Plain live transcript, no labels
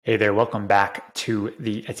Hey there, welcome back to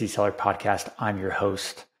the Etsy Seller Podcast. I'm your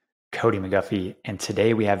host, Cody McGuffey, and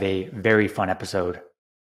today we have a very fun episode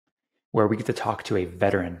where we get to talk to a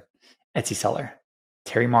veteran Etsy seller.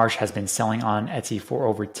 Terry Marsh has been selling on Etsy for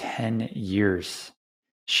over 10 years.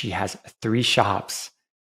 She has 3 shops.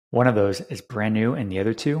 One of those is brand new, and the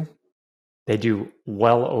other 2, they do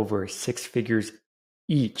well over 6 figures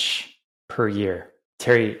each per year.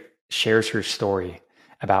 Terry shares her story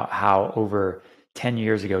about how over 10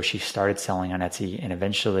 years ago, she started selling on Etsy and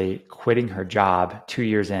eventually quitting her job 2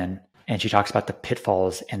 years in. And she talks about the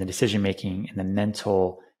pitfalls and the decision-making and the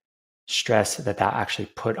mental stress that actually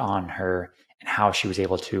put on her and how she was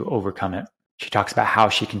able to overcome it. She talks about how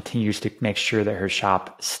she continues to make sure that her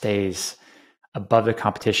shop stays above the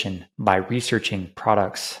competition by researching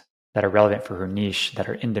products that are relevant for her niche, that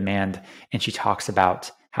are in demand. And she talks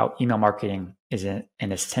about how email marketing is an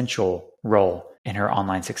essential role in her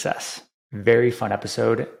online success. Very fun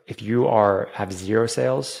episode. If you have 0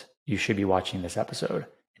 sales, you should be watching this episode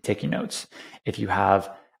and taking notes. If you have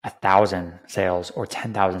 1,000 sales or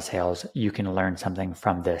 10,000 sales, you can learn something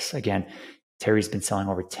from this. Again, Terry's been selling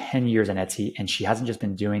over 10 years on Etsy, and she hasn't just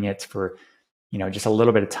been doing it for, just a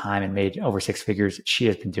little bit of time and made over 6 figures. She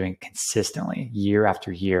has been doing it consistently year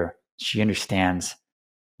after year. She understands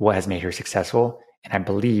what has made her successful. And I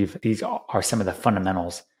believe these are some of the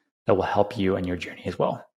fundamentals that will help you in your journey as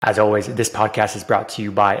well. As always, this podcast is brought to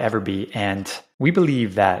you by Everbee, and we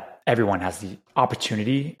believe that everyone has the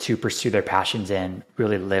opportunity to pursue their passions and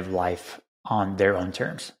really live life on their own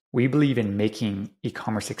terms. We believe in making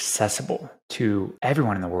e-commerce accessible to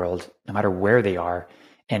everyone in the world, no matter where they are,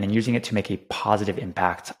 and in using it to make a positive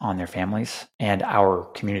impact on their families and our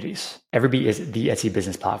communities. Everbee is the Etsy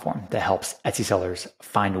business platform that helps Etsy sellers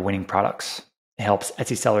find winning products. It helps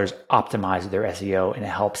Etsy sellers optimize their SEO, and it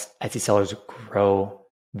helps Etsy sellers grow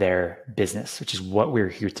their business, which is what we're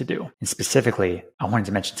here to do. And specifically, I wanted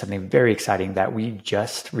to mention something very exciting that we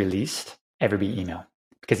just released, Everbee Email.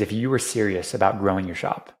 Because if you were serious about growing your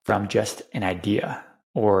shop from just an idea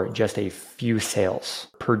or just a few sales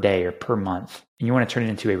per day or per month, and you want to turn it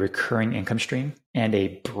into a recurring income stream and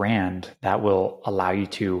a brand that will allow you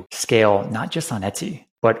to scale not just on Etsy,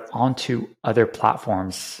 but onto other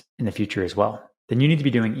platforms in the future as well, then you need to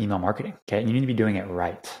be doing email marketing, okay? You need to be doing it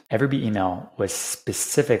right. Everbee Email was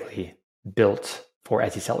specifically built for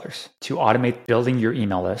Etsy sellers to automate building your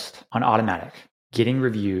email list on automatic, getting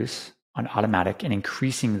reviews on automatic, and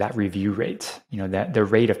increasing that review rate, that the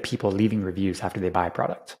rate of people leaving reviews after they buy a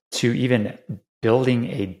product, to even building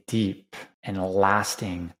a deep and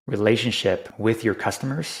lasting relationship with your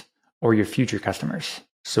customers or your future customers.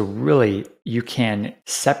 So really, you can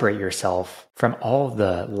separate yourself from all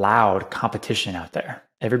the loud competition out there.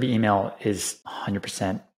 Everbee Email is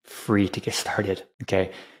 100% free to get started, okay?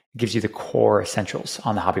 It gives you the core essentials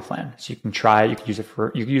on the hobby plan. So you can try it, you can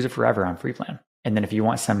use it forever on free plan. And then if you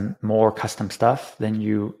want some more custom stuff, then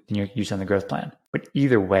you use it on the growth plan. But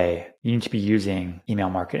either way, you need to be using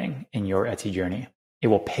email marketing in your Etsy journey. It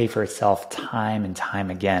will pay for itself time and time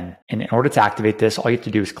again. And in order to activate this, all you have to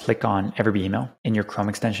do is click on Everbee Email in your Chrome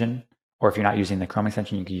extension. Or if you're not using the Chrome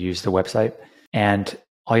extension, you can use the website. And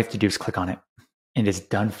all you have to do is click on it. And it's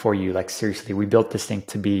done for you. Like seriously, we built this thing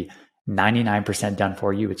to be 99% done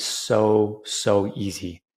for you. It's so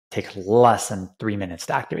easy. It takes less than 3 minutes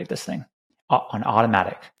to activate this thing on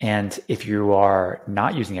automatic. And if you are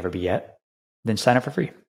not using Everbee yet, then sign up for free.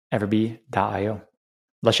 Everbee.io.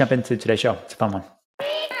 Let's jump into today's show. It's a fun one.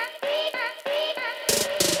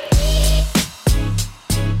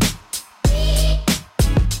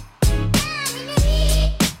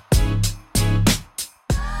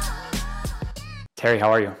 Terry,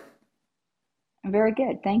 how are you? I'm very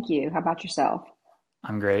good. Thank you. How about yourself?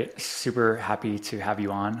 I'm great. Super happy to have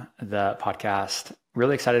you on the podcast.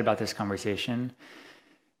 Really excited about this conversation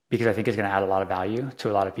because I think it's going to add a lot of value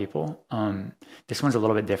to a lot of people. This one's a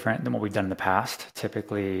little bit different than what we've done in the past.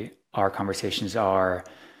 Typically, our conversations are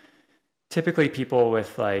people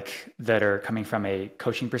with that are coming from a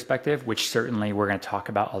coaching perspective, which certainly we're going to talk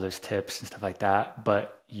about all those tips and stuff like that.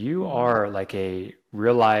 But you are like a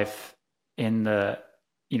real life in the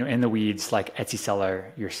weeds, like Etsy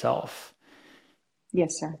seller yourself.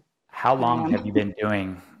 Yes, sir. How I long am. have you been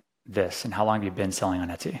doing this, and how long have you been selling on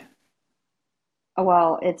Etsy?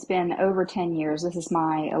 Well, it's been over 10 years. This is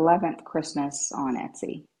my 11th Christmas on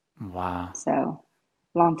Etsy. Wow, So,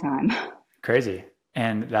 long time. crazy.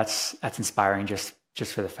 And that's inspiring just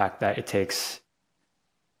for the fact that it takes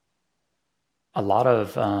a lot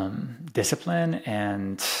of discipline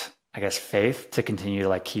and I guess faith to continue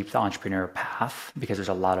to keep the entrepreneur path, because there's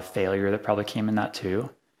a lot of failure that probably came in that too.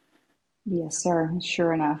 Yes, sir.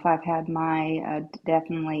 Sure enough, I've had my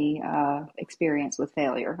definitely experience with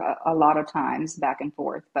failure a lot of times back and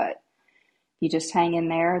forth, but you just hang in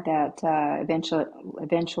there that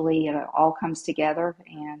eventually it all comes together,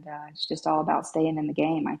 and it's just all about staying in the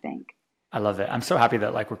game, I think. I love it. I'm so happy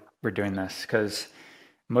that like we're doing this because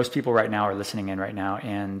most people right now are listening in right now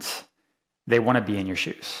and they want to be in your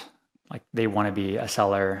shoes. Like they want to be a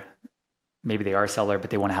seller. Maybe they are a seller, but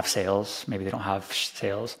they want to have sales. Maybe they don't have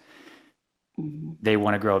sales. Mhm. They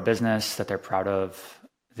want to grow a business that they're proud of.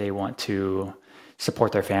 They want to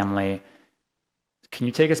support their family. Can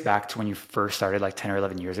you take us back to when you first started, like 10 or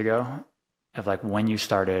 11 years ago, of like when you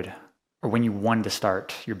started or when you wanted to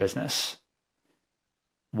start your business?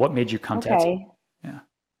 What made you come to Etsy? Okay. Yeah.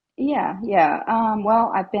 Yeah, yeah.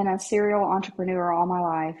 Well, I've been a serial entrepreneur all my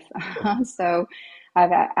Cool. life. So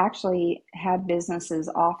I've actually had businesses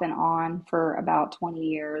off and on for about 20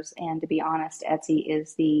 years. And to be honest, Etsy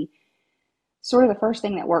is the sort of the first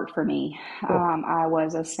thing that worked for me. Cool. I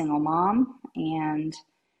was a single mom and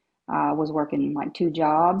was working like two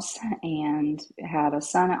jobs and had a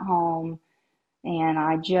son at home. And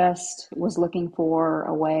I just was looking for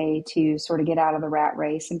a way to sort of get out of the rat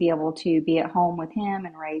race and be able to be at home with him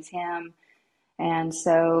and raise him. And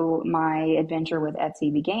so my adventure with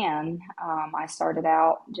Etsy began. I started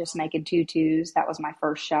out just making tutus. That was my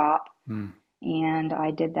first shop. Mm, And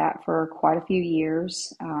I did that for quite a few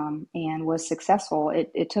years and was successful.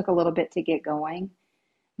 It took a little bit to get going,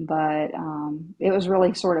 but it was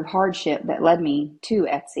really sort of hardship that led me to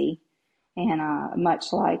Etsy. And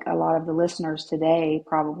much like a lot of the listeners today,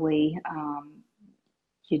 probably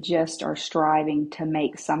you just are striving to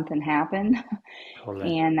make something happen.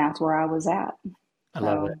 totally. And that's where I was at. I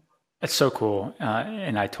love it. So, It's so cool.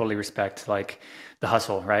 And I totally respect like the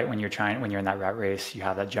hustle, right? When you're in that rat race, you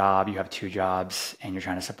have that job, you have two jobs, and you're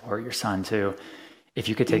trying to support your son too. If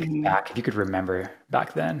you could take it mhm. back, if you could remember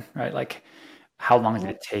back then, right? Like how long did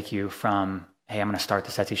Yep. it take you from, hey, I'm going to start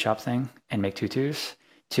this Etsy shop thing and make tutus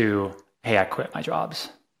to, hey, I quit my jobs?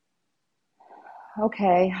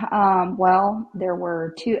 Okay. Well, there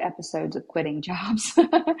were two episodes of quitting jobs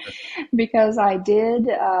because I did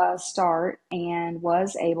start and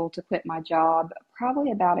was able to quit my job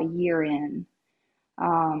probably about a year in.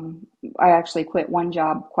 Um, I actually quit one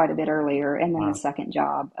job quite a bit earlier, and then the Wow. second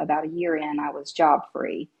job, about a year in, I was job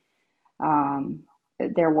free. Um,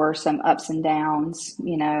 there were some ups and downs,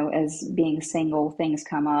 as being single, things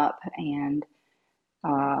come up, and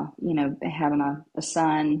having a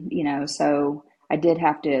son, so I did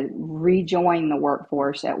have to rejoin the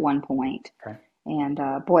workforce at one point. Okay. And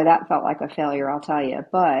boy, that felt like a failure, I'll tell you.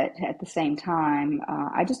 But at the same time,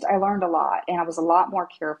 I learned a lot, and I was a lot more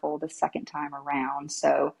careful the second time around.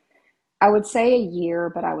 So I would say a year,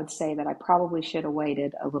 but I would say that I probably should have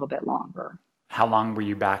waited a little bit longer. How long were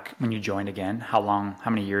you back when you joined again? How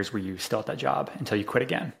many years were you still at that job until you quit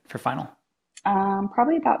again for final?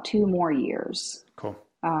 Probably about 2 more years. Cool.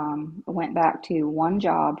 I went back to one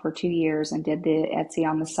job for 2 years and did the Etsy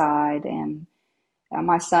on the side. And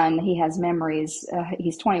my son, he has memories.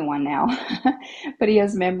 He's 21 now, but he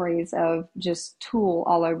has memories of just tulle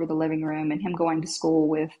all over the living room and him going to school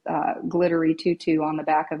with glittery tutu on the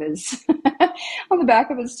back of his on the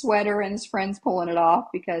back of his sweater and his friends pulling it off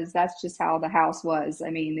because that's just how the house was. I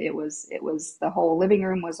mean, it was the whole living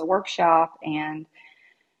room was a workshop and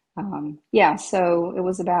yeah, so it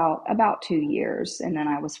was about 2 years, and then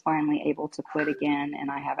I was finally able to quit again,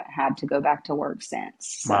 and I haven't had to go back to work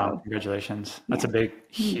since. Wow, So congratulations. That's a yeah. big,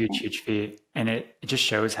 huge, Thanks. huge feat. And it just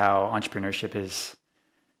shows how entrepreneurship is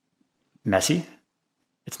messy.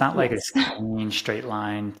 It's not like Yes. this clean, straight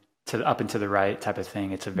line to the up and to the right type of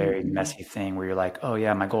thing. It's a very Mm-mm. messy thing where you're like, oh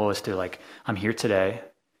yeah, my goal is to like, I'm here today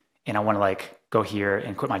and I want to like go here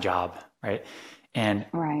and quit my job, right? And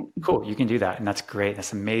Right. cool, you can do that. And that's great.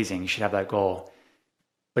 That's amazing. You should have that goal.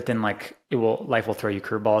 But then like life will throw you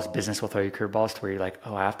curveballs, business will throw you curveballs to where you're like,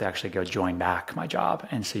 oh, I have to actually go join back my job.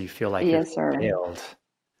 And so you feel like you've Yes, sir. failed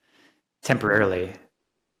temporarily,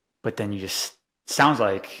 but then you just sounds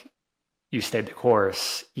like you stayed the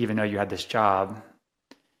course, even though you had this job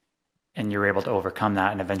and you were able to overcome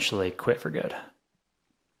that and eventually quit for good.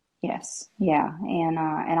 Yes. Yeah. And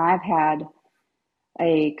I've had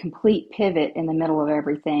a complete pivot in the middle of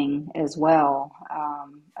everything as well.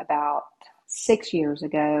 About 6 years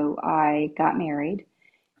ago, I got married.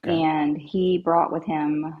 Okay. And he brought with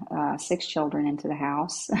him six children into the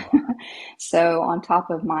house. So, on top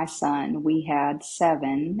of my son, we had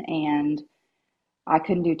seven, and I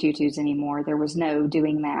couldn't do tutus anymore. There was no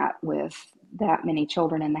doing that with that many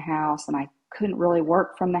children in the house, and I couldn't really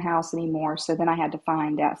work from the house anymore. So, then I had to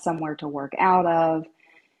find out somewhere to work out of.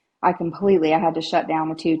 I had to shut down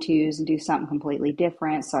the tutus and do something completely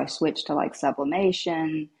different. So I switched to like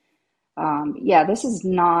sublimation. Yeah, this is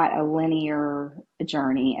not a linear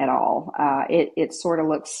journey at all. It sort of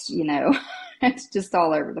looks, it's just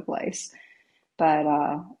all over the place. But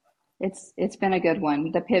it's been a good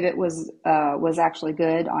one. The pivot was actually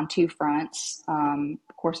good on two fronts.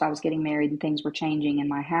 Of course, I was getting married and things were changing in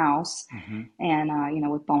my house, Mm-hmm.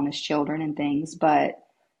 and with bonus children and things. But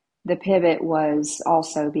the pivot was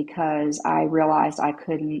also because I realized I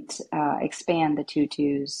couldn't expand the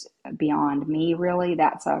tutus beyond me, really.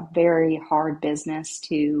 That's a very hard business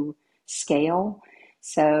to scale.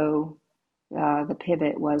 So the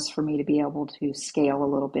pivot was for me to be able to scale a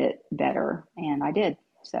little bit better, and I did.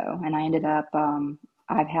 So, and I ended up,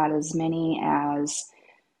 I've had as many as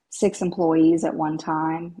 6 employees at one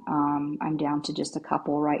time. I'm down to just a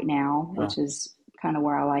couple right now, Oh, which is kind of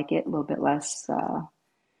where I like it, a little bit less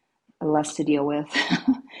to deal with.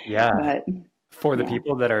 yeah. But For the yeah,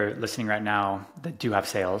 people that are listening right now that do have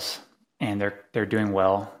sales and they're doing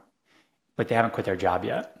well, but they haven't quit their job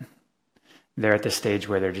yet. They're at this stage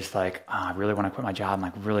where they're just like, oh, I really want to quit my job. I'm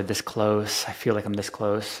like really this close. I feel like I'm this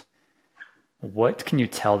close. What can you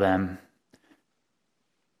tell them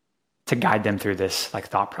to guide them through this like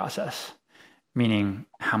thought process? Meaning,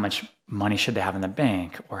 how much money should they have in the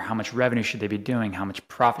bank, or how much revenue should they be doing? How much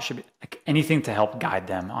profit should be, like anything to help guide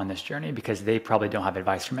them on this journey, because they probably don't have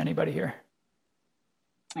advice from anybody here.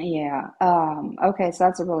 yeah. Okay, so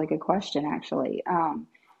that's a really good question, actually.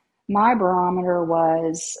 My barometer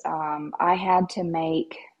was I had to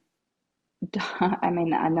make. I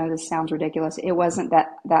mean, I know this sounds ridiculous. It wasn't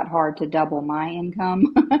that hard to double my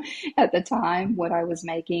income at the time, what I was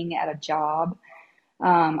making at a job.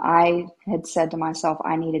 I had said to myself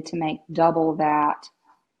I needed to make double that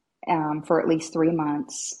for at least 3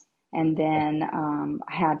 months, and then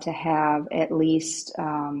I had to have at least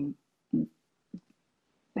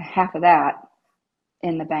half of that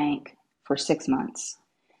in the bank for 6 months.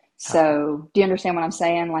 Okay. So, do you understand what I'm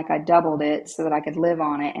saying? Like I doubled it so that I could live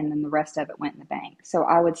on it, and then the rest of it went in the bank. So,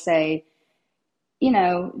 I would say, you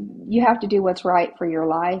know, you have to do what's right for your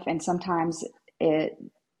life, and sometimes it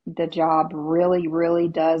the job really, really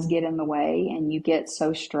does get in the way, and you get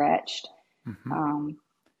so stretched. Hmm. Um,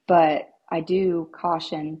 but I do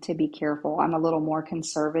caution to be careful. I'm a little more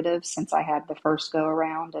conservative since I had the first go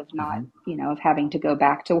around of not, Hmm. of having to go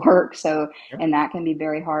back to work. So, Yep. and that can be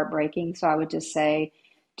very heartbreaking. So I would just say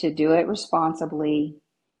to do it responsibly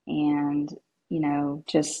and,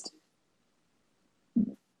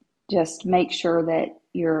 just make sure that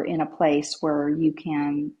you're in a place where you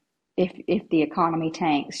can, if the economy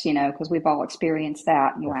tanks, because we've all experienced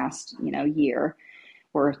that in the Yeah. last, year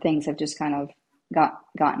where things have just kind of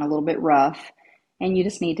gotten a little bit rough, and you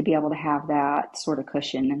just need to be able to have that sort of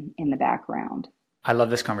cushion in the background. I love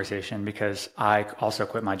this conversation because I also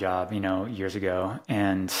quit my job, years ago,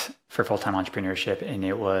 and for full-time entrepreneurship, and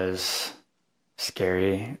it was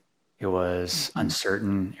scary. It was Mhm.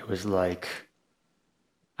 uncertain. It was like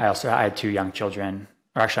I had two young children,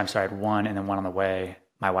 or actually, I'm sorry, I had one and then one on the way.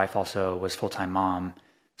 My wife also was full-time mom,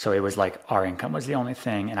 so it was like our income was the only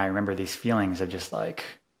thing. And I remember these feelings of just like,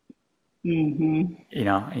 Mhm.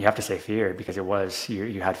 you have to say fear because it was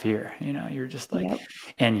you had fear. You're just like, Yep.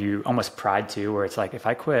 and you almost pride too, where it's like, if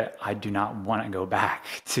I quit, I do not want to go back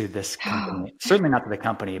to this company. Certainly not to the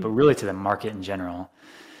company, but really to the market in general.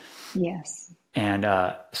 Yes. And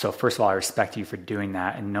so, first of all, I respect you for doing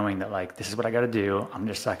that and knowing that, like, this is what I got to do. I'm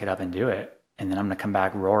just suck it up and do it. And then I'm going to come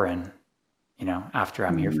back roaring, after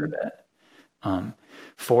I'm here for a Mhm. bit. Um,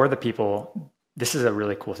 for the people, this is a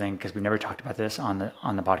really cool thing because we've never talked about this on the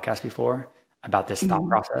podcast before about this thought Mhm.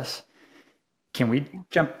 process. Can we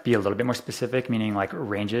be a little bit more specific, meaning like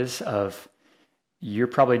ranges of you're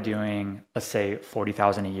probably doing, let's say,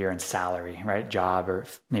 40,000 a year in salary, right? Job, or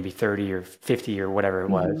maybe 30 or 50 or whatever it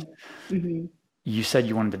was. Mhm. Mhm. You said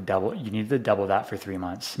you needed to double that for 3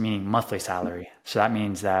 months, meaning monthly salary. So that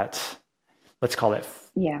means that, let's call it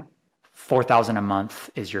Yeah. 4,000 a month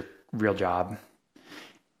is your real job.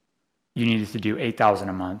 You needed to do 8,000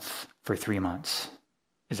 a month for 3 months.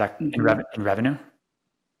 Is that Mhm. in revenue?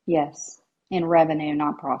 Yes. In revenue,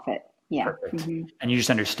 not profit. Yeah. Perfect. Mhm. And you just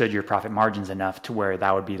understood your profit margins enough to where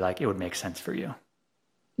that would be like, it would make sense for you.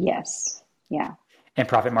 Yes. Yeah. And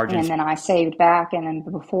profit And margins, then I saved back, and then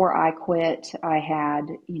before I quit, I had,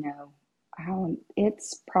 how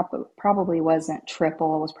it's probably wasn't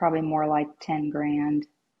triple. It was probably more like 10 grand,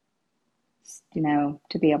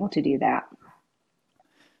 to be able to do that.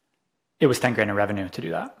 it was 10 grand in revenue to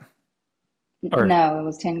do that. Or No, it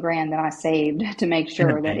was 10 grand that I saved to make in the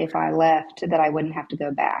sure that bank. if I left, that I wouldn't have to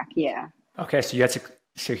go back. Yeah. Okay, so you had to,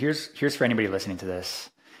 so here's for anybody listening to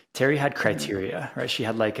this. Terry had Mhm. criteria, right? She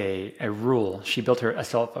had like a rule. She built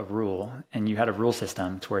herself a rule, and you had a rule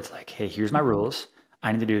system to where it's like, hey, here's my Mhm. rules.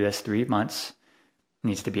 I need to do this 3 months. It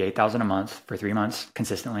needs to be 8,000 a month for 3 months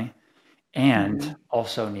consistently, and Mhm.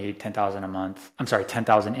 also need 10,000 a month. I'm sorry,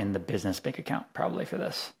 10,000 in the business bank account probably for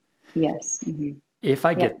this. Yes. Mhm. If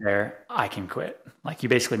I get Yep. there, I can quit. Like you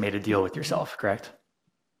basically made a deal with Mhm. yourself, correct?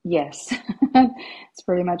 Yes. It's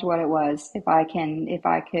pretty much what it was. If I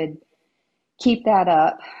could keep that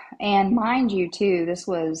up, and mind you, too, this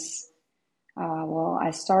was, well,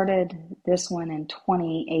 I started this one in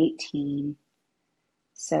 2018.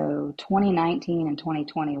 So 2019 and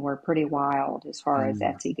 2020 were pretty wild as far as Mm.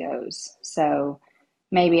 Etsy goes. So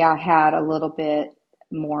maybe I had a little bit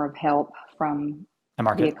more of help from The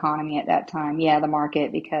the market. economy at that time. Yeah, the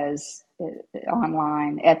market, because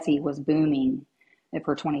online Etsy was booming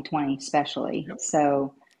for 2020, especially. Yep.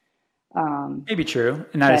 So, um, Maybe true,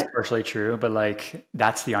 and that is but partially true, but like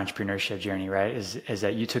that's the entrepreneurship journey, right? Is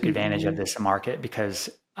that you took advantage of mhm, this market because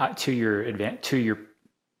to your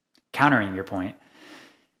countering your point,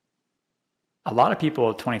 a lot of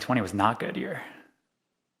people 2020 was not good year.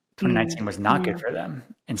 2019 was not good yeah, for them,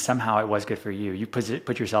 and somehow it was good for you. You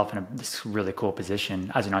put yourself in this really cool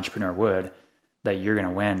position as an entrepreneur would that you're going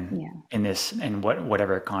to win yeah, in this in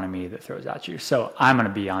whatever economy that throws at you. So I'm going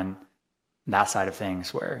to be on that side of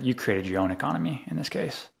things where you created your own economy in this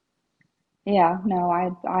case. yeah. No,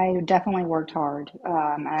 I definitely worked hard.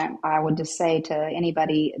 I would just say to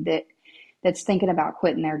anybody that's thinking about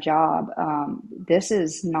quitting their job, this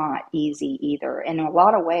is not easy either. In a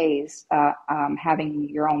lot of ways, having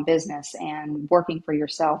your own business and working for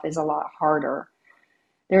yourself is a lot harder.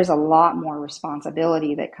 There's a lot more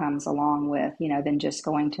responsibility that comes along with, than just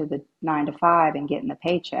going to the 9 to 5 and getting the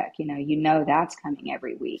paycheck. That's coming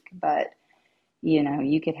every week, but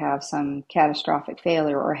you could have some catastrophic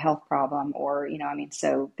failure or a health problem, or I mean,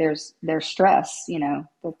 so there's stress.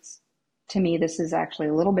 That's, to me, this is actually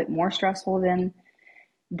a little bit more stressful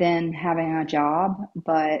than having a job,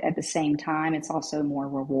 but at the same time it's also more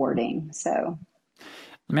rewarding. So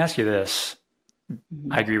Let me ask you this.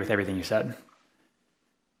 I mhm. agree with everything you said.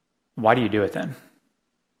 Why do you do it then?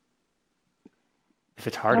 If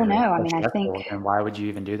it's I don't harder know. I or mean, I think, stressful, then why would you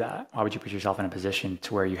even do that? Why would you put yourself in a position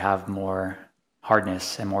to where you have more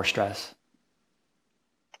hardness and more stress?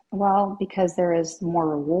 well, because there is more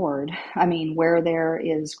reward. I mean, where there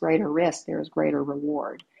is greater risk, there is greater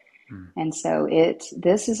reward. Mm. And so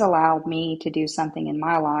this has allowed me to do something in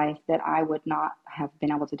my life that I would not have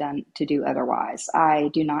been able to do otherwise.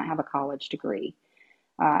 I do not have a college degree.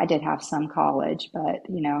 I did have some college, but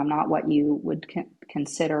I'm not what you would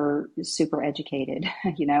consider super educated.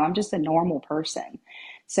 I'm just a normal person.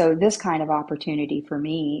 So this kind of opportunity for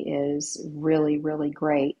me is really, really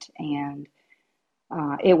great, and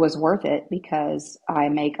it was worth it because I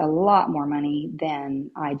make a lot more money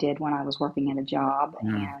than I did when I was working at a job,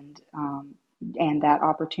 Mm. and that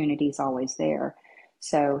opportunity is always there.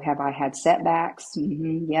 So have I had setbacks?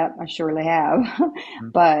 Yep, I surely have.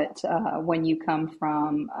 Mm. But when you come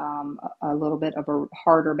from a little bit of a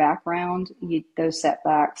harder background, those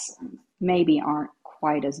setbacks maybe aren't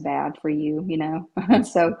quite as bad for you. Mm.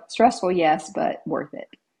 So stressful, yes, but worth it.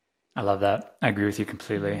 I love that. I agree with you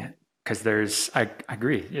completely. Mhm. Because I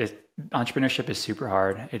agree. Entrepreneurship is super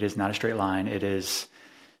hard. It is not a straight line. It is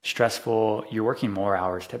stressful. You're working more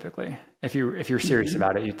hours typically. If you're serious Mhm.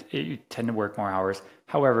 about it, you tend to work more hours.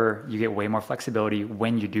 However, you get way more flexibility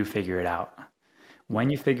when you do figure it out. When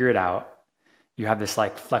you figure it out, you have this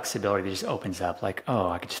like flexibility that just opens up like, oh,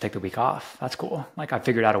 I could just take the week off. That's cool. Like I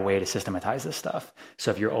figured out a way to systematize this stuff.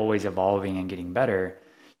 So if you're always evolving and getting better,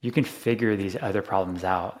 you can figure these other problems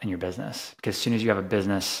out in your business. Because as soon as you have a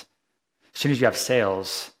business, as soon as you have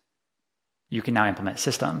sales, you can now implement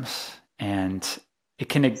systems and it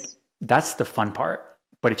can, Yes. that's the fun part,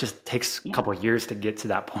 but it just takes a Yeah. couple of years to get to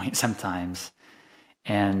that point sometimes.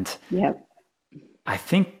 And Yep.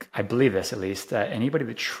 I believe this at least, that anybody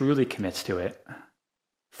that truly commits to it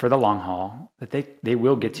for the long haul, that they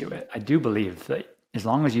will get to Mhm. it. I do believe that as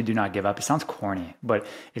long as you do not give up, it sounds corny, but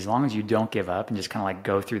as long as you don't give up and just kind of like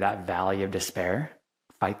go through that valley of despair,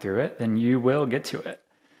 fight through it, then you will get to it.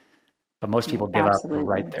 But most Yeah, people give up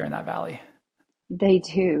right absolutely. there in that valley. They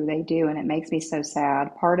do, and it makes me so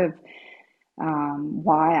sad. Part of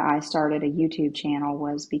why I started a YouTube channel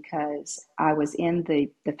was because I was in the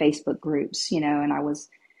Facebook groups, and I was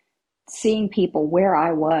seeing people where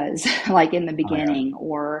I was, like in the Oh yeah. beginning,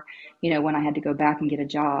 or when I had to go back and get a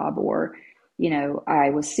job, or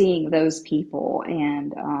I was seeing those people,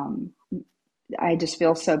 and I just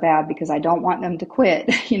feel so bad because I don't want them to quit.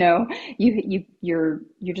 You're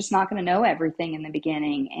just not going to know everything in the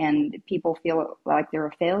beginning, and people feel like they're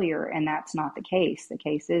a failure, and that's not the case. The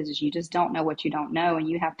case is you just don't know what you don't know, and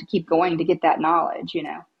you have to keep going to get that knowledge.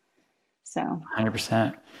 So,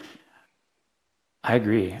 100%. I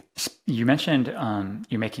agree. You mentioned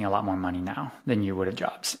you're making a lot more money now than you would at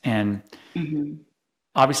jobs. And mhm,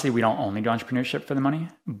 obviously, we don't only do entrepreneurship for the money,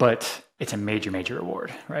 but it's a major, major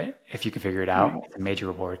reward, right? If you can figure it out, right. it's a major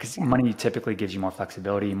reward because Yeah. money typically gives you more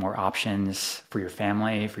flexibility, more options for your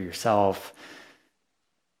family, for yourself,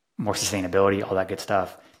 more sustainability, all that good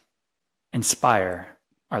stuff. Inspire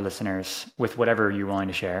our listeners with whatever you're willing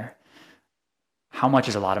to share. How much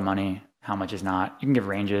is a lot of money? How much is not? You can give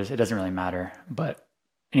ranges. It doesn't really matter, but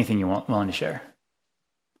anything you want willing to share.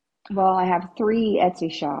 Well, I have three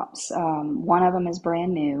Etsy shops. One of them is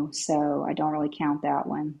brand new, so I don't really count that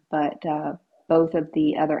one. But both of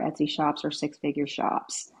the other Etsy shops are six-figure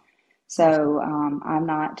shops. Awesome. So I'm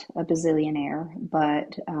not a bazillionaire,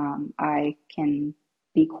 but I can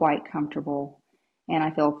be quite comfortable and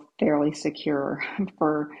I feel fairly secure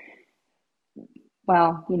for,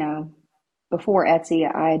 well, before Etsy,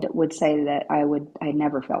 I would say that I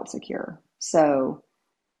never felt secure. So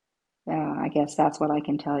I guess that's what I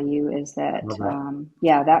can tell you is that, Love that.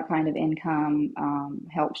 yeah, that kind of income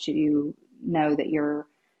helps you know that your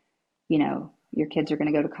kids are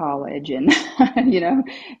going to go to college and,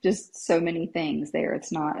 just so many things there.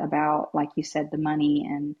 It's not about, like you said, the money,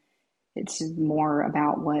 and it's more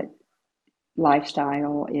about what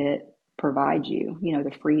lifestyle it provides you,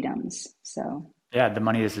 the freedoms. So, Yeah, the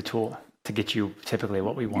money is the tool to get you typically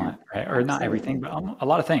what we yeah, want, right? Or not everything, absolutely. but a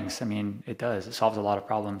lot of things. I mean, it does. It solves a lot of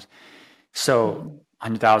problems. So Mhm.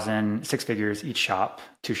 100,000, six figures each shop,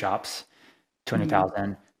 two shops, Mhm.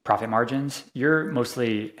 200,000 profit margins. You're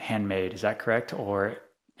mostly handmade, is that correct? Or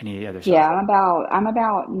any other Yeah, stuff? I'm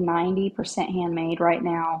about 90% handmade right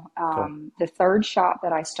now. Cool. The third shop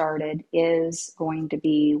that I started is going to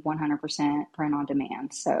be 100% print on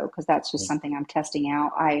demand. So, because that's just Cool. something I'm testing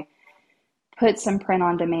out. I put some print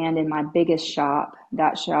on demand in my biggest shop.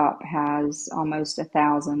 That shop has almost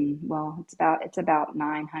 1,000. Well, it's about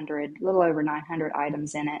 900, a little over 900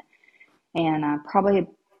 items in it, and probably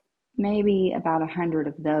maybe about 100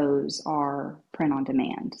 of those are print on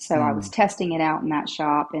demand. So I was Mm, testing it out in that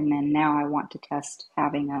shop, and then now I want to test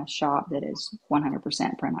having a shop that is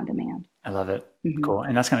 100% print on demand. I love it. Hmm. Cool.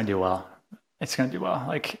 And that's going to do well. It's going to do well.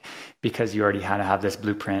 Like, because you already had to have this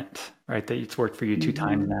blueprint, right? That it's worked for you two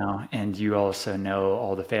times Hmm. now. And you also know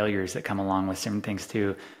all the failures that come along with certain things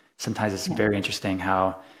too. Sometimes it's Yeah. very interesting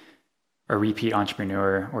how a repeat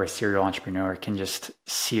entrepreneur or a serial entrepreneur can just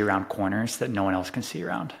see around corners that no one else can see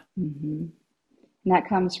around. Hmm. And that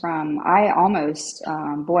comes from, I almost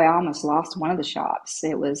lost one of the shops.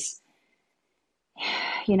 It was,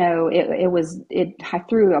 I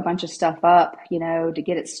threw a bunch of stuff up, to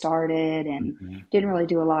get it started and Mhm. didn't really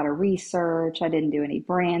do a lot of research. I didn't do any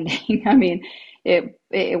branding. I mean,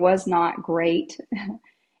 it was not great.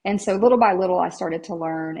 And so little by little, I started to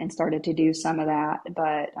learn and started to do some of that.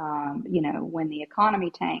 But, when the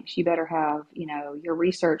economy tanks, you better have, your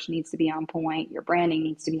research needs to be on point, your branding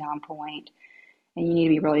needs to be on point, and you need to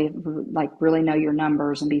be really, like, really know your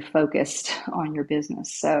numbers and be focused on your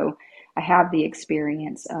business. So I have the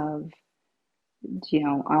experience of,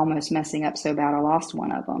 almost messing up so bad I lost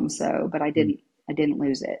one of them. So, but I didn't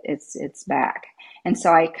lose it. It's back. And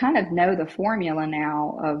so I kind of know the formula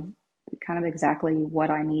now of kind of exactly what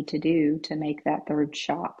I need to do to make that third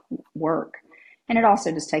shop work. And it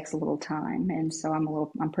also just takes a little time. And so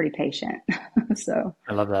I'm pretty patient. So,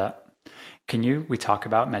 I love that. We talk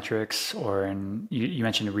about metrics you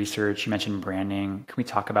mentioned research, you mentioned branding. Can we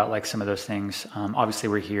talk about like some of those things? Obviously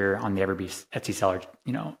we're here on the Everbee Etsy seller,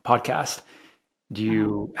 podcast. uh,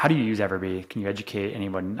 How do you use Everbee? Can you educate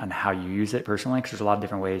anyone on how you use it personally? Because there's a lot of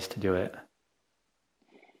different ways to do it.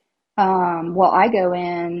 well, I go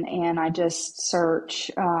in and I just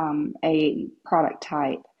search a product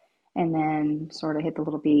type and then sort of hit the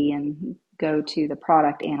little B and go to the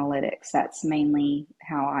product analytics. That's mainly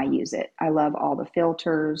how I use it. I love all the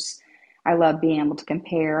filters. I love being able to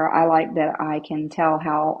compare. I like that I can tell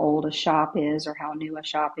how old a shop is or how new a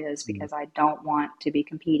shop is Mm. because I don't want to be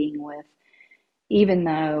competing with, even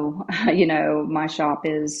though, my shop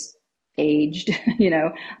is aged,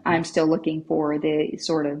 I'm still looking for the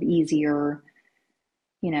sort of easier,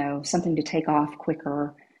 something to take off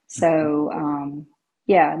quicker. Mhm. So,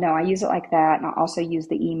 yeah, no, I use it like that. And I also use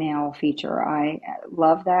the email feature. I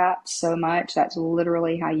love that so much. That's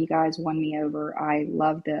literally how you guys won me over. I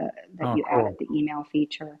love that Oh, you added cool. the email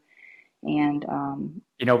feature. And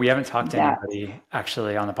We haven't talked to that, anybody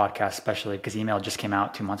actually on the podcast, especially because email just came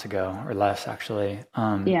out 2 months ago or less, actually.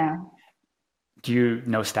 yeah. Do you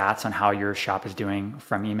know stats on how your shop is doing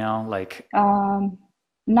from email? Like, Um,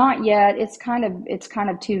 Not yet. It's kind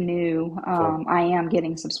of too new. cool. I am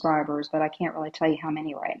getting subscribers, but I can't really tell you how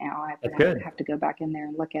many right now. I That's have good. have to go back in there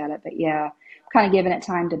and look at it. But yeah, kind of giving it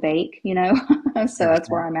time to bake. So that's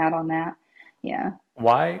where 100%. I'm at on that. Yeah.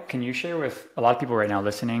 Why can you share with a lot of people right now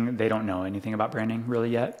listening? They don't know anything about branding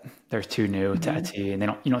really yet. They're too new to Hmm. Etsy, and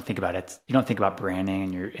you don't think about it. You don't think about branding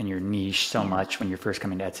and your niche so Yeah. much when you're first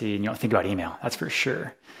coming to Etsy, and you don't think about email. That's for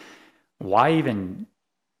sure. Why even?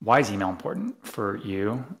 Why is email important for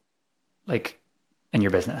you, like in your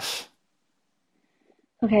business?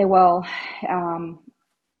 Okay. Well, um,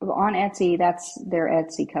 on Etsy, that's their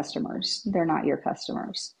Etsy customers. They're not your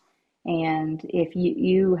customers. And if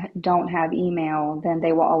you don't have email, then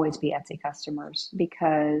they will always be Etsy customers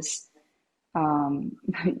because um,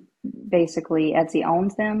 basically Etsy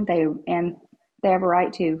owns them. They have a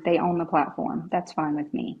right to. They own the platform. That's fine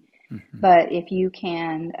with me. Hmm. But if you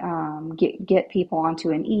can get people onto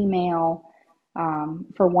an email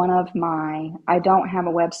for one of I don't have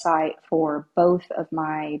a website for both of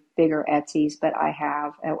my bigger Etsy's, but I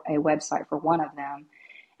have a website for one of them.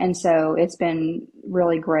 And so it's been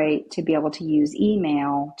really great to be able to use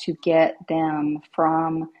email to get them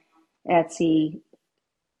from Etsy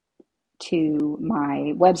to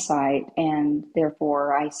my website, and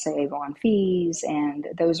therefore I save on fees, and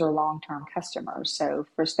those are long-term customers. So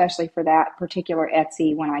for especially for that particular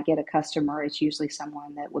Etsy, when I get a customer, it's usually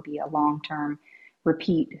someone that would be a long-term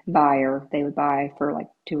repeat buyer. They would buy for like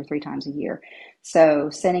 2 or 3 times a year.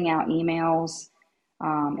 So sending out emails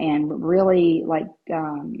and really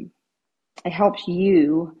it helps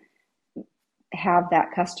you have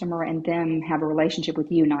that customer and them have a relationship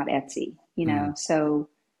with you, not Etsy. Mm. So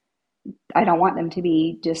I don't want them to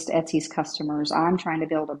be just Etsy's customers. I'm trying to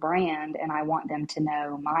build a brand and I want them to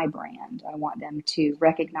know my brand. I want them to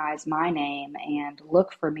recognize my name and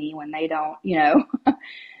look for me when they don't.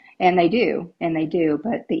 And they do,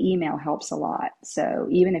 but the email helps a lot. So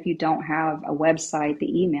even if you don't have a website,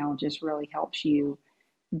 the email just really helps you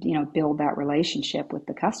build that relationship with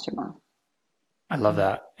the customer. I love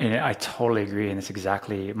that, and I totally agree, and it's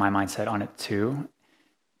exactly my mindset on it too.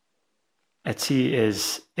 Etsy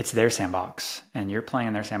it's their sandbox, and you're playing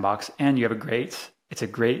in their sandbox, and you have it's a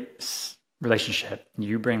great relationship.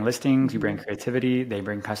 You bring listings, you bring Hmm. creativity, they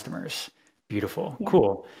bring customers. Beautiful, Yeah.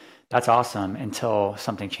 cool. That's awesome until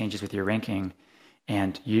something changes with your ranking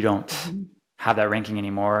and you don't Hmm. have that ranking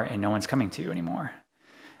anymore and no one's coming to you anymore.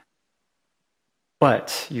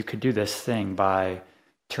 But you could do this thing by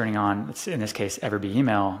turning on, in this case, Everbee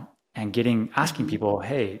email and asking Hmm. people,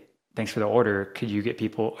 hey, thanks for the order. Could you get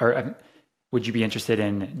people, or would you be interested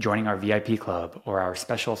in joining our VIP club or our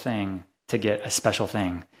special thing to get a special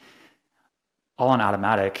thing all on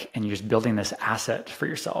automatic? And you're just building this asset for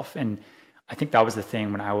yourself. And I think that was the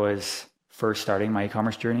thing when I was first starting my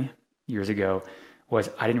e-commerce journey years ago was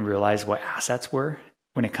I didn't realize what assets were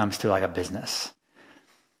when it comes to like a business.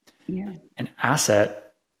 Yeah. An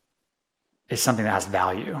asset is something that has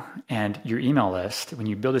value. And your email list, when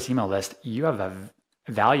you build this email list, you have a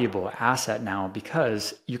valuable asset now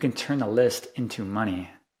because you can turn the list into money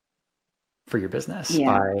for your business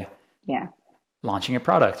Yeah. by Yeah. launching a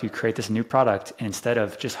product. You create this new product, and instead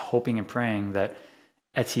of just hoping and praying that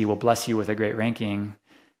Etsy will bless you with a great ranking,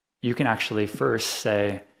 you can actually first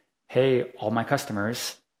say, hey, all my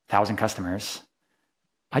customers, 1,000 customers,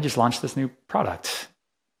 I just launched this new product.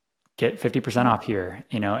 Get 50% Yep. off here,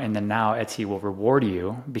 and then now Etsy will reward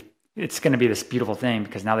you. It's going to be this beautiful thing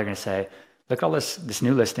because now they're going to say, look at all this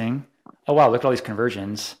new listing. Oh, wow, look at all these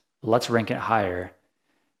conversions. Let's rank it higher.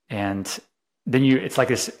 And then it's like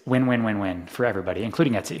this win, win, win, win for everybody,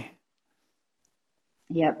 including Etsy.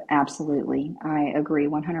 Yep. Absolutely. I agree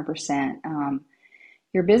 100%.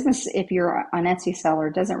 Your business, if you're an Etsy seller,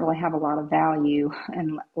 doesn't really have a lot of value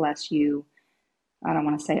unless I don't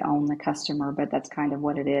want to say own the customer, but that's kind of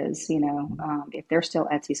what it is. If they're still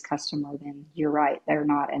Etsy's customer, then you're right. They're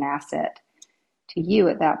not an asset to you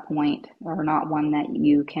at that point, or not one that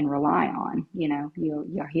you can rely on. You'll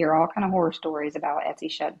hear all kind of horror stories about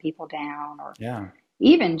Etsy shutting people down, or Yeah.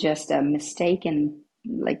 even just a mistakenly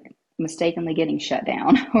getting shut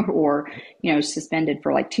down or suspended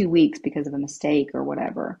for like 2 weeks because of a mistake or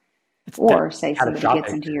whatever, It's that or say somebody gets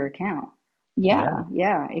catastrophic. into your account. Yeah.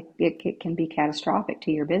 Yeah, it can be catastrophic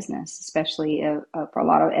to your business, especially for a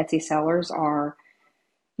lot of Etsy sellers are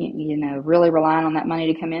really relying on that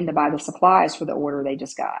money to come in to buy the supplies for the order they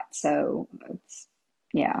just got. So it's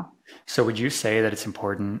yeah. So would you say that it's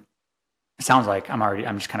important? It sounds like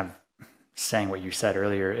I'm just kind of saying what you said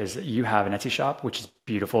earlier is that you have an Etsy shop, which is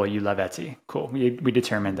beautiful. You love Etsy. Cool. We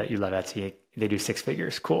determined that you love Etsy. They do six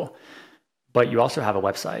figures. Cool. But you also have a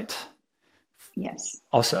website. Yes.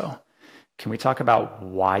 Also, can we talk about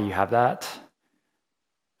why you have that?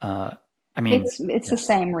 Uh, I mean, It's yeah. the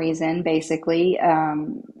same reason, basically.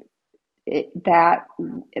 That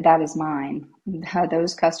is mine.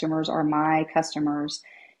 Those customers are my customers,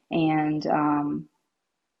 and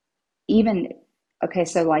even okay,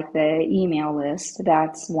 so like the email list,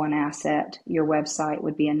 that's one asset. Your website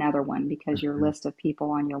would be another one because your Mhm. list of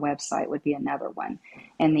people on your website would be another one.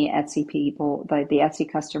 And the Etsy people, the Etsy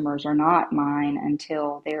customers are not mine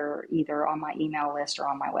until they're either on my email list or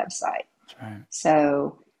on my website. That's right.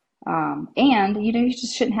 So, and you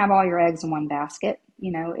just shouldn't have all your eggs in one basket.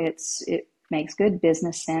 It makes good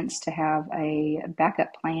business sense to have a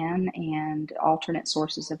backup plan and alternate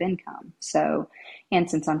sources of income. So, and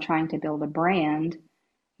since I'm trying to build a brand,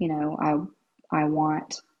 you know, I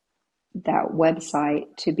want that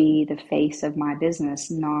website to be the face of my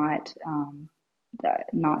business, not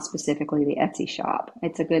specifically the Etsy shop.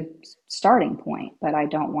 It's a good starting point, but I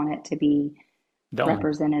don't want it to be The only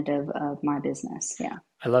representative of my business. Yeah.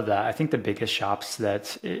 I love that. I think the biggest shops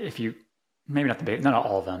that if you maybe not the big, not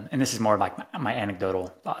all of them, and this is more like my anecdotal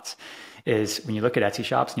thoughts, is when you look at Etsy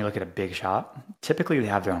shops and you look at a big shop, typically they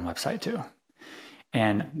have their own website too.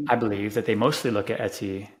 And Mhm. I believe that they mostly look at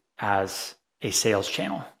Etsy as a sales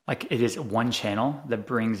channel. Like it is one channel that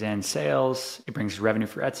brings in sales, it brings revenue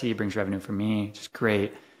for Etsy, it brings revenue for me, which is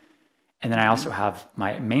great. And then I also Mhm. have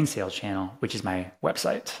my main sales channel, which is my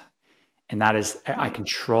website. And that is, I Right.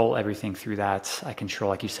 control everything through that. I control,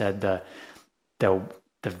 like you said, the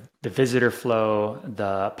the visitor flow,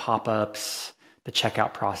 the pop-ups, the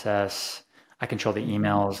checkout process. I control the Mhm.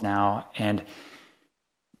 emails now. And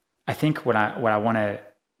I think what I want to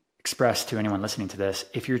express to anyone listening to this,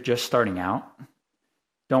 if you're just starting out,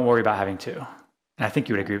 don't worry about having to. And I think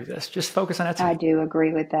you would agree with this. Just focus on I Etsy. do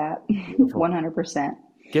agree with that. Beautiful. 100%.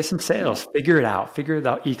 Get some Yep. sales. Figure it out. Figure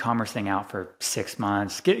the e-commerce thing out for 6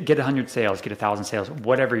 months. Get 100 sales. Get 1,000 sales.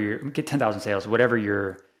 Whatever you get 10,000 sales. Whatever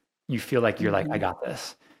you feel like you're like I Mhm. got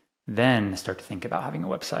this. Then start to think about having a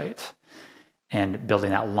website and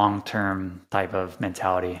building that long-term type of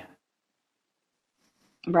mentality.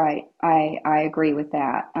 Right. I agree with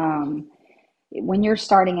that. When you're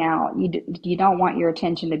starting out, you don't want your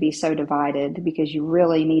attention to be so divided because you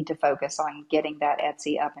really need to focus on getting that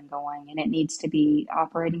Etsy up and going, and it needs to be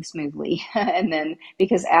operating smoothly. And then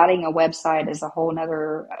because adding a website is a whole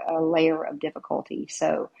nother layer of difficulty.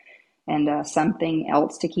 So, and something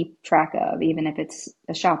else to keep track of, even if it's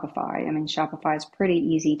a Shopify. I mean, Shopify is pretty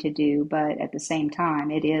easy to do, but at the same time,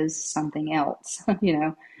 it is something else, you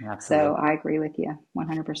know. So Absolutely. I agree with you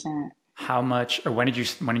 100%. How much or when did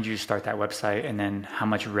you start that website and then how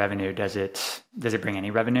much revenue does it bring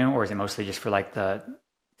any revenue or is it mostly just for like the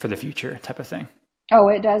future type of thing? Oh,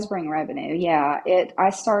 it does bring revenue. Yeah. I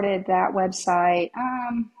started that website.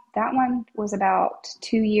 That one was about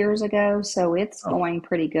 2 years ago, so it's Oh, going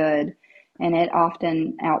pretty good. And it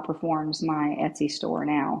often outperforms my Etsy store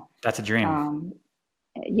now. that's a dream. Um,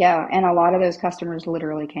 yeah, and a lot of those customers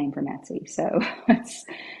literally came from Etsy. So it's,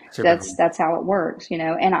 Super that's cool. that's how it works.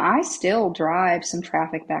 And I still drive some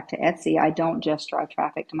traffic back to Etsy. I don't just drive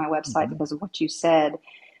traffic to my website Mhm. because of what you said.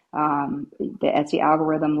 The Etsy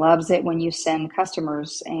algorithm loves it when you send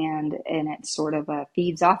customers, and it sort of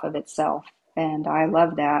feeds off of itself. And I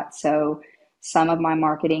love that. So some of my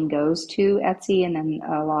marketing goes to Etsy, and then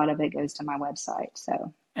a lot of it goes to my website.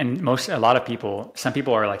 So. And a lot of people, some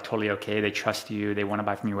people are like totally okay. They trust you. They want to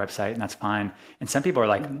buy from your website, and that's fine. And some people are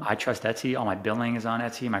like, Mhm. I trust Etsy. All my billing is on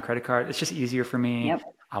Etsy. My credit card. It's just easier for me. Yep.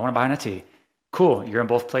 I want to buy on Etsy. Cool. You're in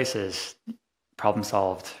both places. Problem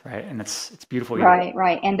solved, right? And it's beautiful either way. Right,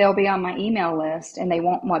 right. And they'll be on my email list and they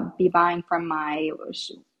won't be buying from my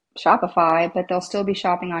Shopify, but they'll still be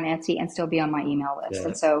shopping on Etsy and still be on my email list. Yeah,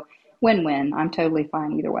 And so win-win. I'm totally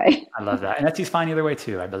fine either way. I love that. And Etsy's fine either way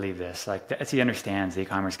too. I believe this. Like the Etsy understands the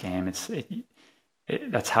e-commerce game.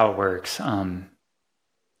 That's how it works.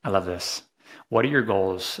 I love this. What are your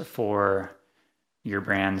goals for your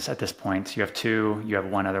brands at this point? You have two, you have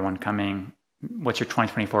one other one coming. What's your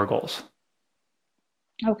 2024 goals?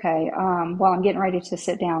 Okay. Well, I'm getting ready to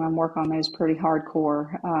sit down and work on those pretty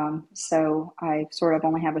hardcore. So I sort of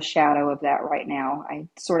only have a shadow of that right now. I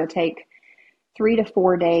sort of take 3 to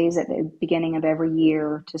 4 days at the beginning of every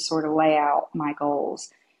year to sort of lay out my goals.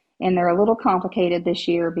 And they're a little complicated this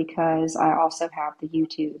year because I also have the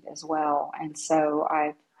YouTube as well. And so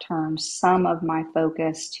I've turned some of my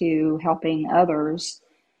focus to helping others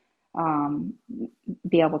um,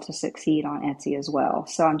 be able to succeed on Etsy as well.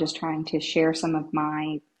 So I'm just trying to share some of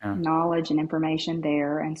my Yeah. knowledge and information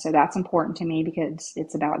there. And so that's important to me because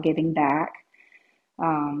it's about giving back.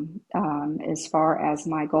 As far as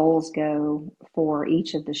my goals go for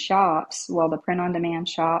each of the shops, well, the print on demand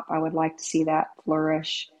shop, I would like to see that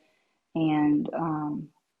flourish and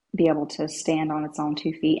be able to stand on its own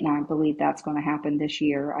 2 feet. And I believe that's going to happen this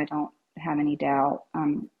year. I don't have any doubt.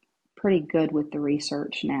 I'm pretty good with the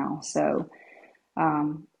research now. So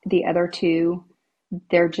the other two,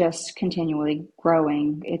 they're just continually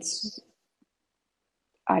growing.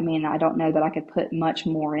 I mean, I don't know that I could put much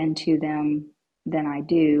more into them than I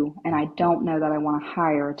do. And I don't know that I want to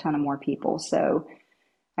hire a ton of more people. So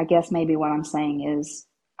I guess maybe what I'm saying is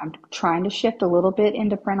I'm trying to shift a little bit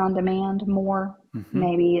into print on demand more. Hmm.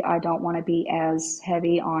 Maybe I don't want to be as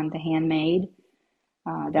heavy on the handmade.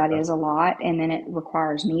 That Yeah. is a lot. And then it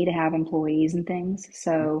requires me to have employees and things.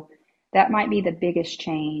 So that might be the biggest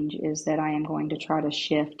change is that I am going to try to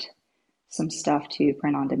shift some stuff to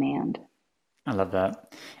print on demand. I love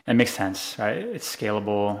that. It makes sense, right? It's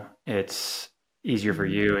scalable. It's easier for Mhm.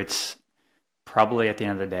 you. It's probably at the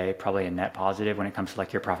end of the day, probably a net positive when it comes to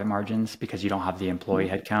like your profit margins because you don't have the employee Yeah,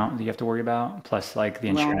 headcount that you have to worry about, plus like the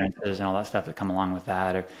right. insurances and all that stuff that come along with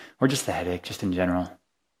that, or just the headache, just in general.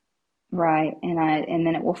 Right. And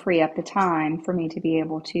then it will free up the time for me to be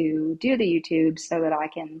able to do the YouTube so that I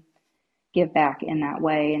can give back in that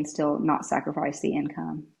way and still not sacrifice the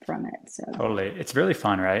income from it. So, Totally. It's really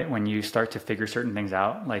fun, right? When you start to figure certain things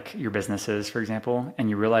out, like your businesses, for example, and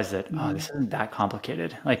you realize that, oh, mhm. this isn't that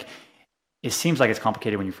complicated. Like it seems like it's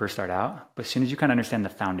complicated when you first start out, but as soon as you kind of understand the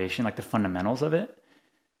foundation, like the fundamentals of it,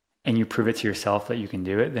 and you prove it to yourself that you can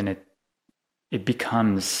do it, then it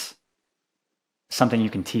becomes something you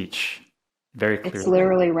can teach very It's clearly.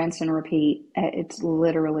 literally rinse and repeat. It's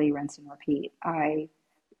literally rinse and repeat.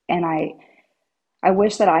 And I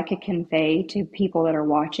wish that I could convey to people that are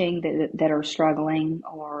watching that are struggling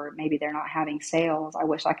or maybe they're not having sales. I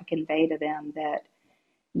wish I could convey to them that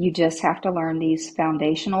you just have to learn these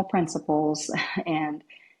foundational principles and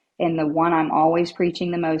the one I'm always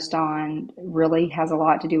preaching the most on really has a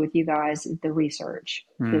lot to do with you guys, the research.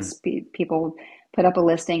 Hmm. Because people put up a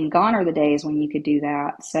listing, gone are the days when you could do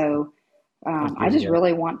that. So That was I years just ago.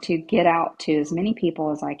 really want to get out to as many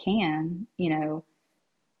people as I can,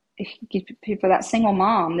 for that single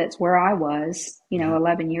mom that's where I was, Mhm.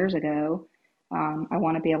 11 years ago. I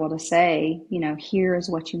want to be able to say, here's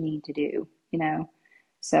what you need to do,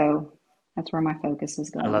 so that's where my focus is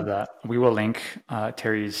I love going. that. We will link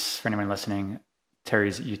Terry's, for anyone listening,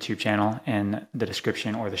 Terry's YouTube channel in the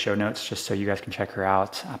description or the show notes, just so you guys can check her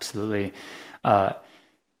out. Absolutely. Uh,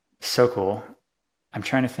 so cool. I'm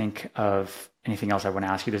trying to think of anything else I want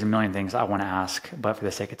to ask you. There's a million things I want to ask, but for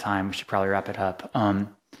the sake of time, we should probably wrap it up.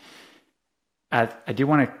 I do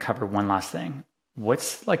want to cover one last thing.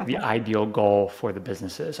 What's like the Okay. ideal goal for the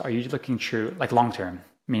businesses? Are you looking true, like long term,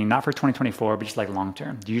 meaning not for 2024, but just like long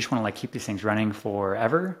term? Do you just want to like keep these things running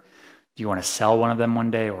forever? Do you want to sell one of them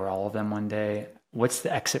one day or all of them one day? What's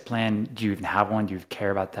the exit plan? Do you even have one? Do you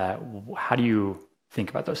care about that? How do you think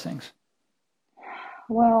about those things?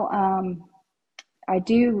 Well, I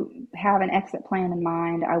do have an exit plan in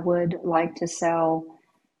mind. I would like to sell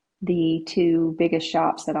the two biggest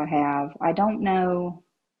shops that I have. I don't know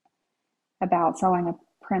about selling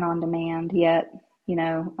a print on demand yet.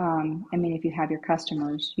 I mean, if you have your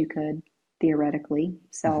customers, you could theoretically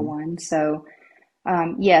sell Hmm. one. So,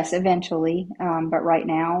 yes, eventually. But right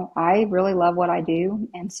now, I really love what I do.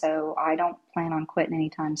 And so I don't plan on quitting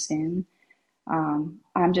anytime soon.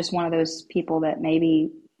 I'm just one of those people that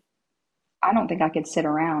maybe I don't think I could sit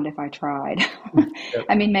around if I tried. Yep.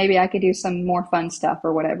 I mean, maybe I could do some more fun stuff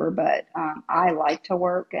or whatever, but I like to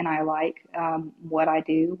work and I like what I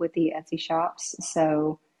do with the Etsy shops.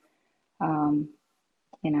 So, um,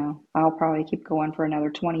 I'll probably keep going for another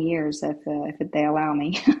 20 years if they allow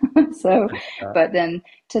me. So, Uh, but then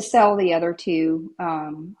to sell the other two,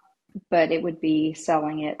 but it would be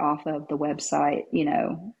selling it off of the website,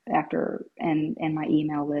 after and my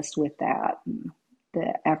email list with that. And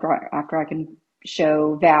after I can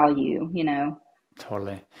show value,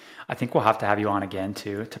 Totally. I think we'll have to have you on again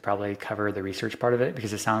too to probably cover the research part of it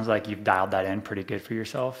because it sounds like you've dialed that in pretty good for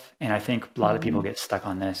yourself. And I think a lot of people hmm get stuck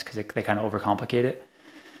on this because they kind of overcomplicate it.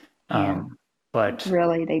 Yeah, Um, but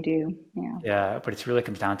really they do. Yeah. yeah, but it's really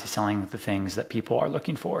comes down to selling the things that people are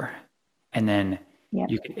looking for. And then Yep.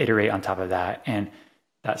 you can iterate on top of that. And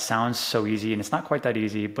that sounds so easy, and it's not quite that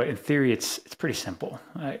easy, but in theory, it's pretty simple.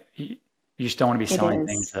 You just don't want to be It selling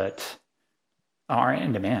things is. that aren't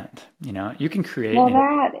in demand. You can create Well, and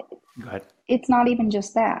that go ahead. it's not even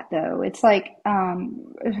just that though. It's like,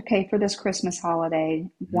 okay, for this Christmas holiday,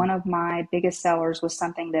 Mhm. one of my biggest sellers was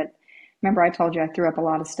something that remember I told you I threw up a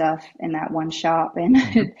lot of stuff in that one shop, and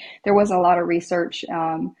Mhm. there was a lot of research.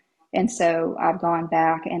 And so I've gone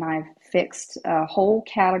back and I've fixed a whole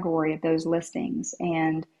category of those listings.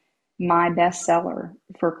 And my best seller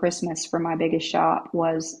for Christmas for my biggest shop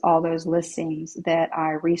was all those listings that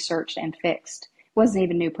I researched and fixed. It wasn't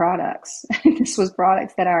even new products. This was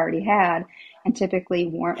products that I already had and typically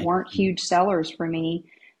weren't huge sellers for me.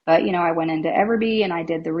 But I went into Everbee and I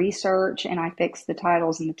did the research and I fixed the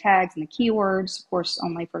titles and the tags and the keywords, of course,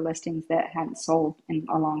 only for listings that hadn't sold in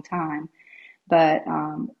a long time. But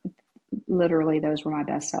literally, those were my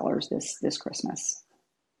best sellers this Christmas.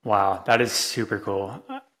 Wow, that is super cool.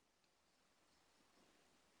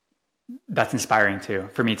 That's inspiring too,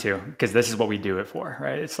 for me too, because this is what we do it for,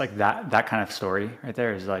 right? It's like that kind of story right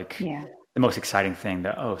there is like Yeah. the most exciting thing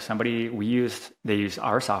that, oh, they used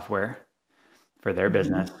our software for their Hmm.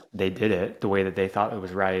 business. They did it the way that they thought it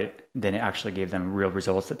was right. Then it actually gave them real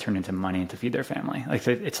results that turned into money to feed their family. Like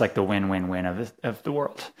it's like the win-win-win of the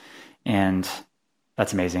world. And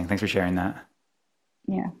that's amazing. Thanks for sharing that.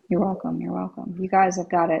 Yeah, you're welcome. You're welcome. You guys have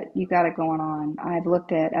got it. You got it going on. I've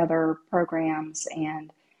looked at other programs,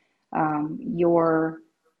 and your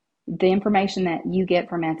the information that you get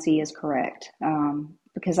from Etsy is correct.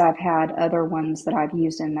 Because I've had other ones that I've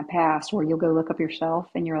used in the past where you'll go look up yourself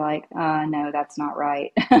and you're like, no, that's not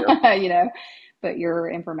right. Yep. you know, but your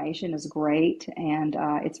information is great and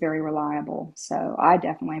it's very reliable. So I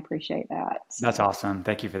definitely appreciate that. That's So, awesome.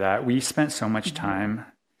 Thank you for that. We spent so much mhm. time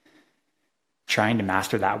trying to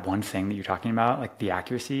master that one thing that you're talking about, like the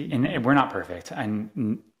accuracy. And we're not perfect.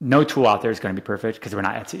 And no tool out there is going to be perfect because we're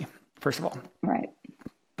not Etsy, first of all. Right.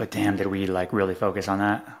 But damn, did we like really focus on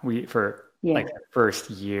that? We for like Yeah. the first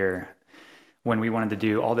year when we wanted to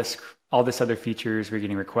do all this other features, we are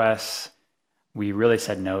getting requests. We really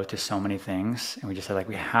said no to so many things. And we just said like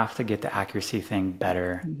we have to get the accuracy thing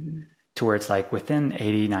better Hmm. to where it's like within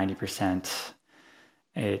 80, 90%.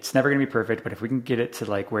 It's never going to be perfect, but if we can get it to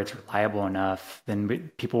like where it's reliable enough,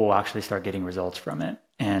 then people will actually start getting results from it.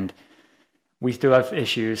 And we still have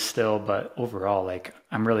issues still, but overall, like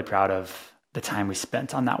I'm really proud of the time we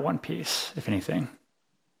spent on that one piece, if anything.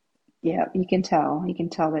 Yeah, you can tell. You can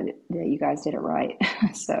tell that you guys did it right.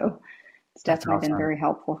 So it's That's definitely been awesome. very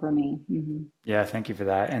helpful for me. Yeah, thank you for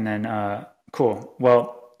that. And then cool.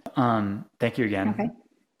 Well, thank you Okay. again,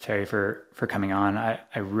 Terry, for coming on.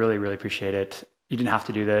 I really, really appreciate it. You didn't have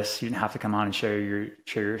to do this. You didn't have to come on and share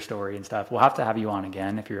your story and stuff. We'll have to have you on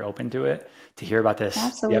again if you're open to it to hear about the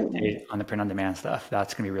Absolutely. update on the print on demand stuff.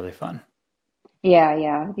 That's gonna be really fun. Yeah,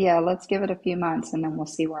 yeah, yeah. Let's give it a few months and then we'll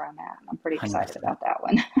see where I'm at. I'm pretty excited 100%. about that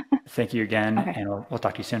one. Thank you again, Okay. and we'll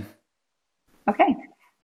talk to you soon. Okay.